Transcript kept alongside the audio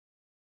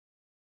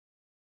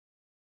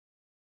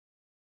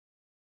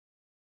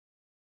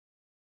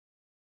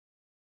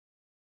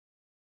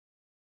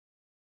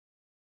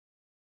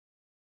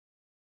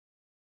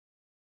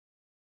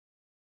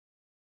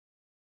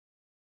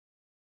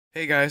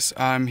Hey guys,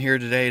 I'm here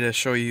today to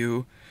show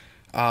you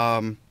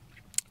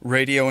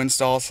radio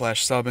install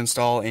slash sub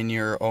install in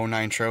your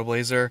 '09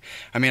 Trailblazer.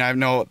 I mean, I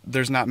know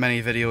there's not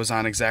many videos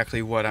on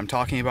exactly what I'm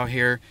talking about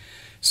here,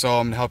 so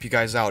I'm going to help you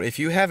guys out. If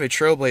you have a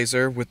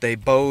Trailblazer with a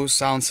Bose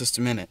sound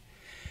system in it,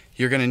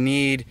 you're going to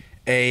need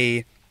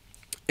a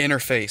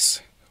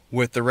interface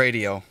with the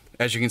radio.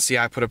 As you can see,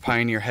 I put a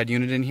Pioneer head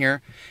unit in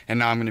here, and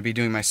now I'm going to be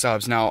doing my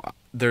subs. Now,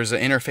 there's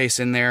an interface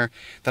in there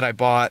that I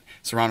bought.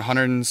 It's around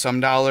 $100 and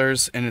some,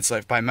 and it's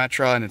like by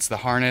Metra, and it's the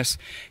harness.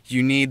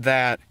 You need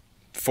that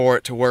for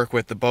it to work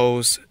with the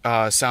Bose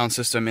sound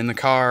system in the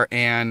car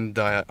and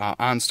the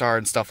OnStar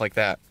and stuff like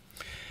that.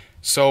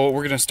 So what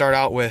we're going to start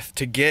out with,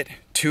 to get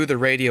to the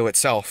radio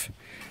itself,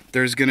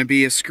 there's going to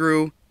be a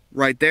screw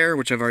right there,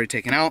 which I've already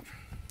taken out.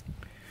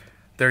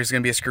 There's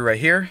going to be a screw right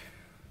here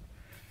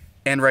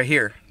and right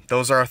here.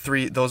 Those are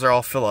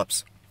all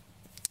Phillips.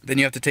 Then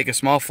you have to take a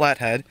small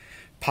flathead,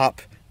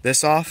 pop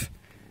this off,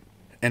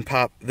 and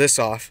pop this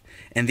off,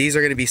 and these are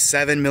going to be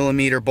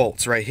 7mm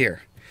bolts right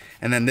here.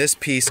 And then this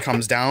piece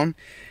comes down,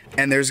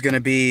 and there's going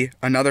to be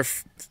another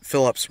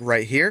Phillips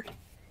right here,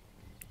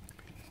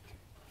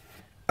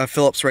 a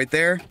Phillips right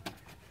there,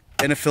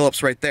 and a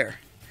Phillips right there.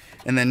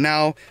 And then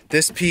now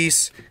this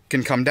piece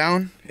can come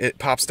down, it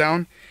pops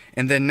down,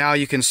 and then now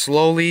you can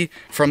slowly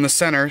from the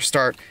center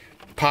start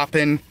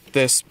popping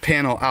this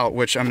panel out,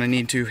 which I'm going to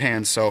need 2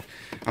 hands, so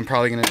I'm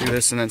probably going to do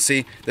this, and then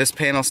see, this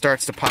panel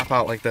starts to pop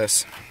out like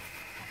this.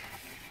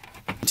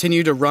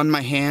 Continue to run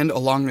my hand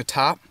along the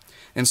top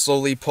and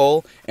slowly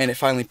pull, and it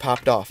finally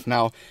popped off.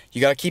 Now,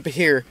 you got to keep it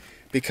here,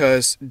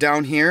 because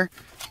down here,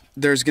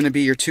 there's going to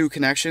be your 2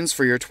 connections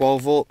for your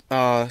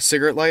 12-volt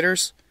cigarette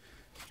lighters,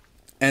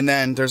 and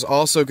then there's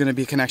also going to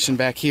be a connection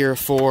back here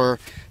for,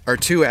 or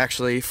 2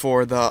 actually,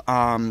 for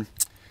the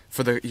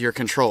your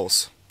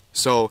controls.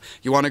 So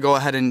you want to go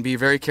ahead and be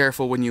very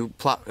careful when you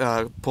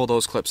pull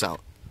those clips out.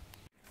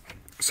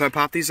 So I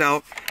pop these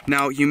out.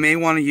 Now you may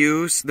want to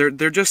use, they're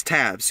just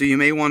tabs, so you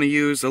may want to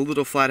use a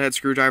little flathead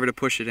screwdriver to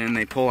push it in.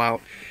 They pull out.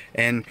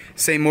 And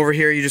same over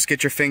here, you just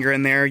get your finger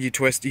in there, you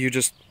twist, you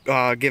just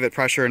give it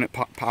pressure, and it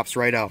pops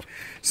right out.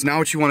 So now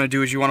what you want to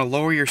do is you want to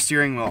lower your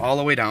steering wheel all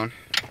the way down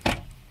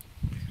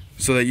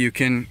so that you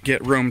can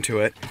get room to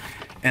it.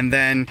 And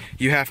then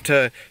you have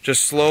to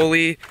just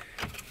slowly,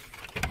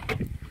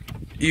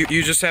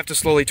 you just have to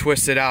slowly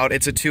twist it out.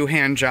 It's a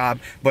 2-hand job,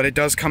 but it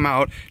does come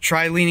out.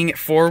 Try leaning it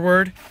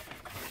forward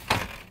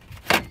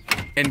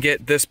and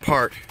get this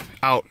part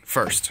out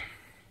first.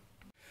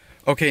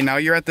 Okay, now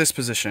you're at this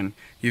position.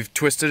 You've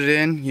twisted it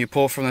in, you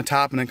pull from the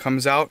top and it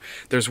comes out.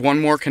 There's one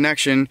more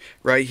connection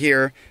right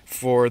here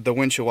for the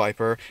windshield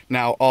wiper.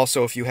 Now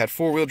also, if you had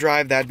 4-wheel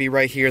drive, that'd be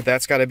right here.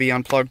 That's got to be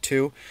unplugged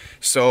too.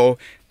 So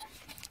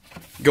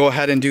go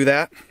ahead and do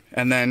that,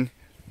 and then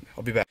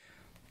I'll be back.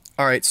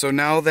 Alright, so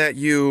now that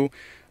you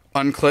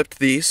unclipped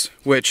these,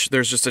 which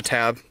there's just a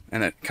tab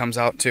and it comes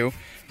out too,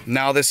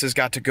 now this has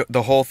got to go,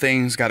 the whole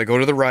thing's got to go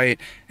to the right,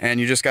 and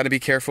you just got to be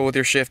careful with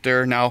your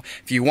shifter. Now,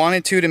 if you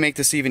wanted to make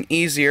this even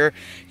easier,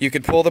 you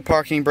could pull the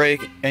parking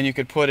brake and you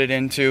could put it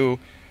into,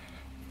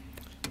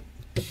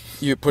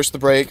 you push the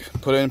brake,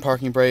 put it in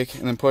parking brake,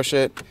 and then push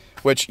it,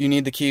 which you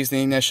need the keys to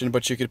the ignition,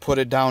 but you could put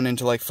it down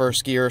into like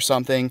first gear or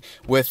something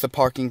with the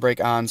parking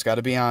brake on. It's got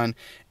to be on,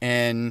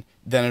 and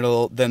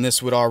then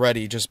this would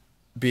already just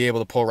be able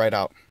to pull right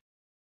out.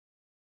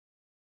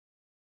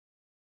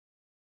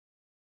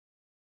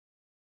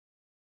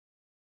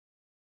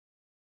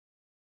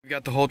 We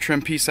got the whole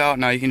trim piece out.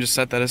 Now you can just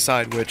set that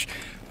aside, which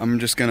I'm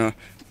just gonna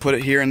put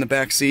it here in the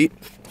back seat.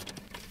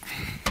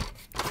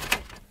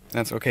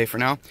 That's okay for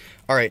now.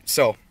 Alright,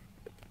 so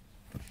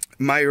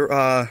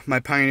my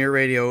my Pioneer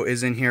radio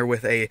is in here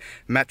with a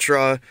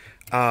Metra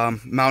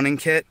mounting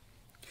kit,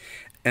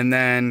 and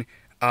then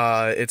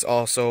it's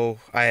also,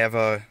 I have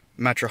a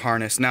Metra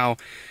harness. Now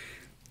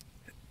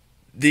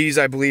these,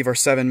 I believe, are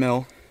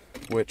 7mm,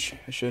 which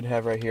I should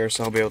have right here,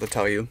 so I'll be able to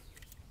tell you.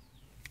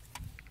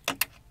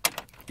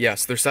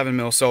 Yes, they're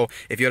 7mm. So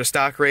if you had a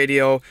stock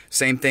radio,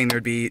 same thing.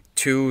 There'd be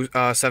 2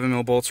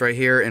 7mm bolts right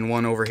here and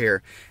 1 over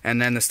here, and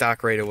then the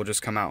stock radio will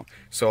just come out.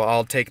 So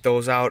I'll take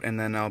those out, and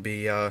then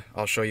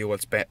I'll show you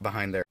what's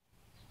behind there.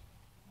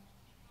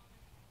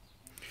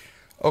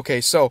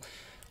 Okay, so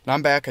now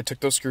I'm back. I took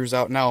those screws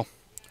out. Now,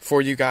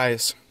 for you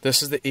guys,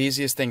 this is the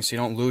easiest thing, so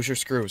you don't lose your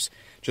screws.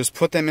 Just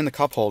put them in the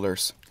cup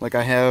holders. Like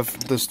I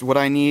have this, what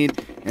I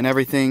need and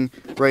everything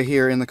right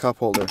here in the cup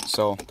holder.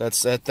 So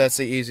that's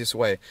the easiest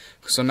way.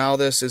 So now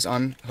this is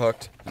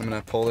unhooked. I'm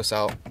gonna pull this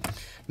out.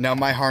 Now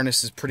my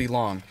harness is pretty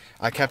long.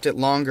 I kept it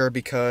longer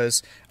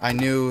because I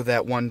knew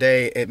that one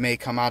day it may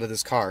come out of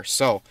this car.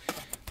 So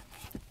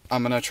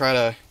I'm gonna try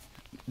to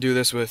do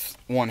this with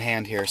one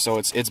hand here. So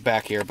it's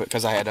back here,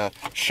 because I had to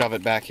shove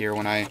it back here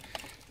when I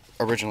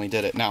originally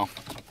did it. Now,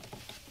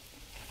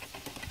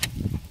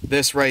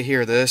 this right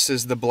here, this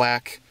is the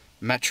black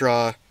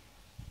Metra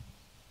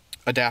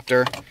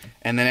adapter,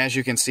 and then as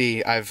you can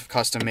see, I've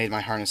custom made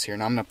my harness here.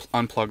 Now I'm going to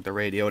unplug the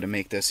radio to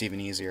make this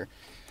even easier.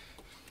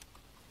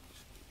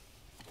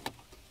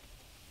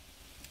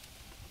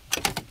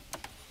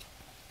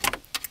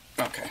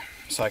 Okay.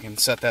 so I can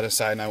set that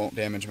aside and I won't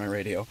damage my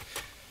radio.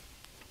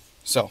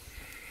 So,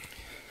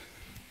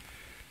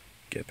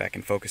 get back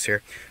in focus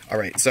here.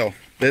 Alright, so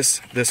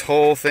this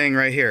whole thing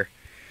right here,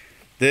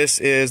 this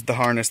is the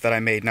harness that I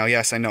made. Now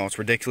yes, I know it's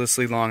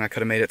ridiculously long, I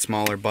could have made it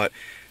smaller, but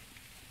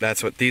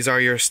that's what, these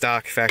are your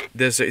stock,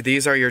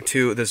 these are your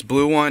two, this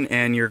blue one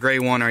and your gray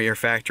one are your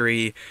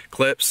factory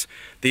clips.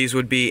 These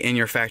would be in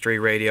your factory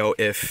radio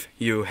if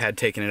you had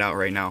taken it out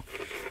right now.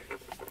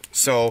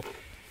 So,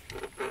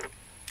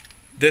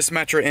 this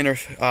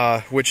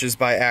Metra which is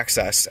by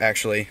Access,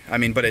 actually. I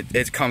mean, but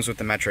it comes with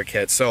the Metra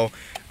kit. So,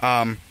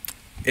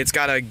 it's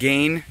got a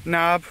gain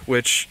knob,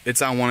 which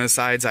it's on one of the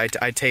sides. I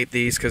taped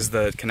these because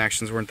the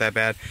connections weren't that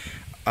bad,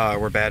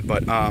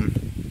 but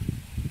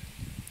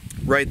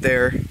right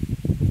there,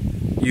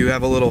 you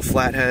have a little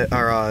flathead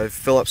or a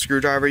Phillips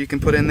screwdriver you can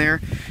put in there,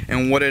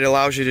 and what it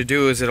allows you to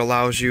do is it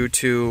allows you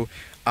to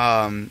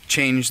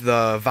change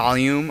the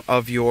volume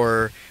of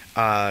your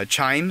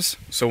chimes.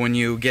 So when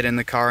you get in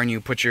the car and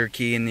you put your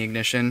key in the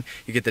ignition,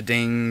 you get the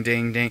ding,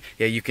 ding, ding.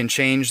 Yeah, you can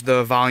change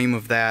the volume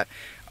of that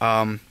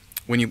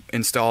when you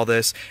install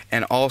this.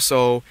 And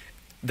also,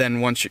 then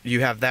once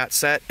you have that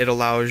set, it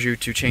allows you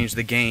to change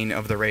the gain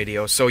of the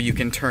radio. So you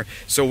can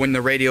so when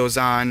the radio's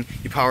on,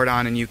 you power it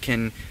on and you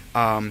can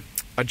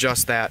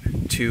adjust that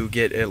to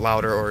get it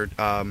louder, or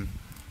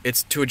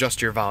it's to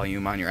adjust your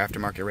volume on your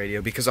aftermarket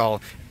radio, because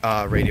all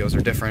radios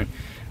are different.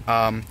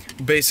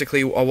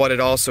 Basically, what it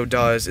also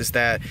does is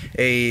that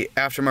a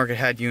aftermarket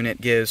head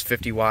unit gives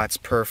 50 watts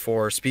per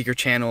 4 speaker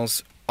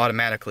channels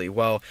automatically.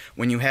 Well,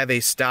 when you have a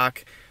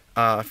stock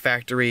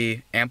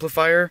factory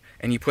amplifier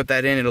and you put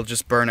that in, it'll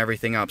just burn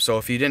everything up. So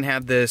if you didn't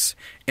have this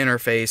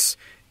interface,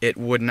 it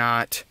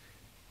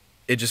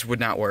just would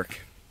not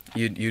work.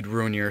 You'd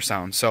ruin your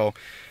sound. So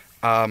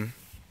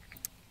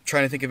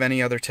trying to think of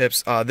any other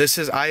tips. This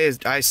is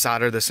I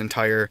solder this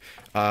entire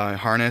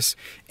harness,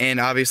 and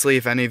obviously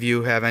if any of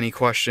you have any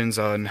questions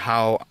on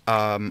how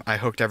I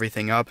hooked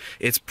everything up,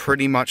 it's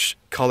pretty much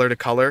color to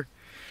color,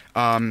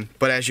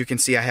 but as you can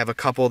see, I have a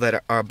couple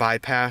that are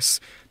bypass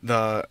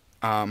the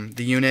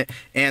unit,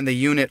 and the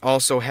unit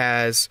also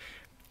has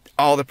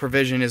all the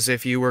provision as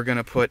if you were going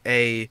to put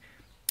a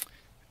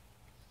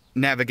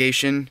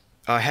navigation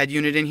head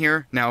unit in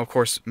here. Now, of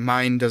course,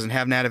 mine doesn't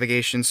have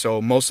navigation, so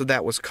most of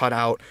that was cut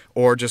out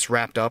or just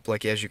wrapped up,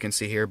 like as you can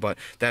see here. But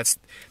this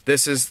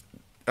is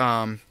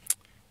the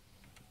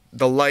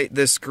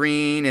this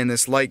green and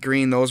this light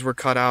green, those were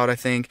cut out, I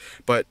think.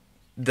 But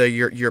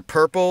your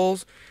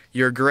purples,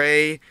 your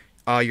gray,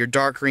 your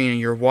dark green, and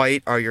your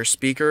white are your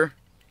speaker.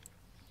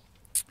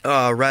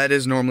 Red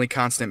is normally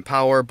constant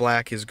power,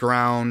 black is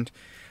ground.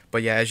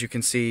 But yeah, as you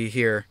can see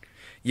here,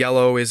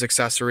 yellow is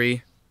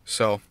accessory.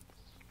 So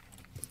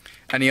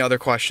any other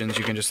questions,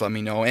 you can just let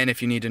me know. And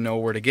if you need to know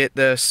where to get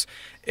this,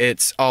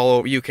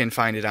 you can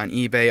find it on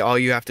eBay. All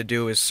you have to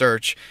do is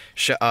search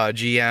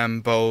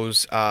GM,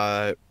 Bose,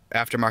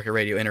 aftermarket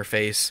radio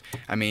interface.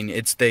 I mean,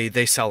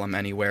 they sell them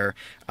anywhere.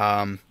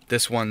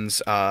 This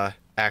one's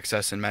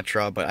Access and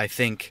Metra, but I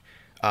think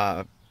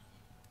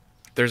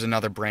there's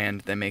another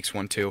brand that makes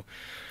one too.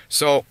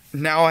 So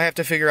now I have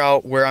to figure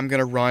out where I'm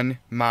gonna run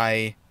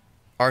my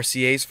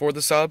RCAs for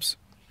the subs,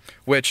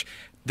 which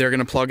they're going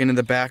to plug into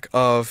the back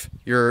of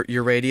your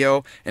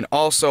radio. And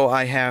also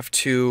I have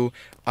to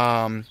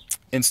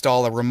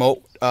install a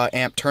remote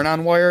amp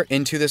turn-on wire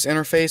into this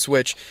interface,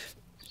 which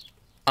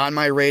on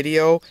my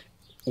radio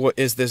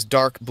is this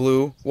dark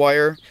blue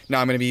wire.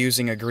 Now I'm going to be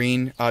using a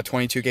green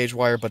 22 gauge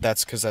wire, but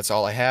that's because that's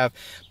all I have.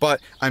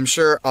 But I'm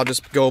sure I'll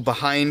just go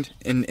behind,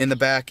 in the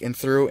back, and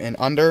through and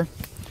under.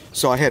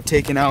 So I have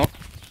taken out,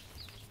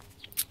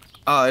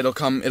 it'll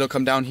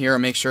come down here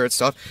and make sure it's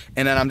stuff,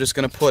 and then I'm just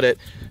going to put it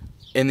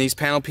in these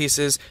panel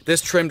pieces.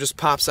 This trim just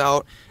pops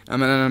out. I'm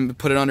gonna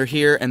put it under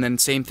here, and then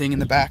same thing in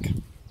the back.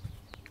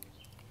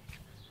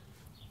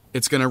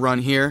 It's gonna run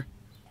here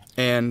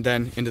and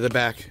then into the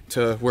back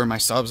to where my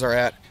subs are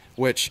at,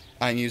 which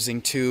I'm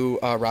using two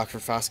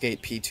Rockford Fosgate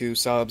P2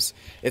 subs.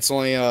 It's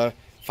only a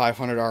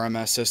 500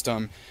 RMS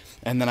system,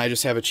 and then I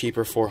just have a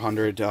cheaper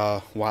 400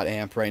 watt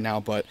amp right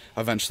now, but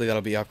eventually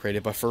that'll be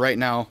upgraded. But for right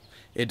now,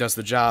 it does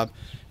the job.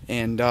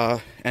 And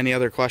any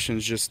other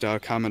questions, just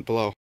comment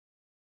below.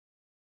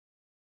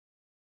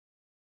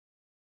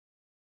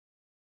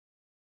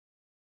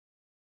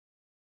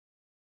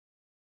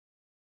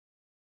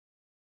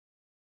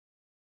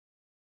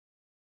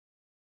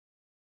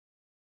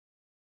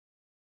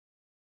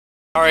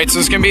 All right, so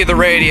it's gonna be the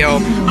radio,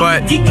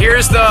 but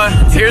here's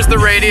the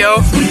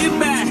radio.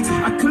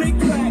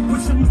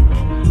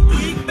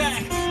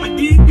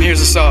 Here's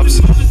the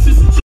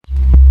subs.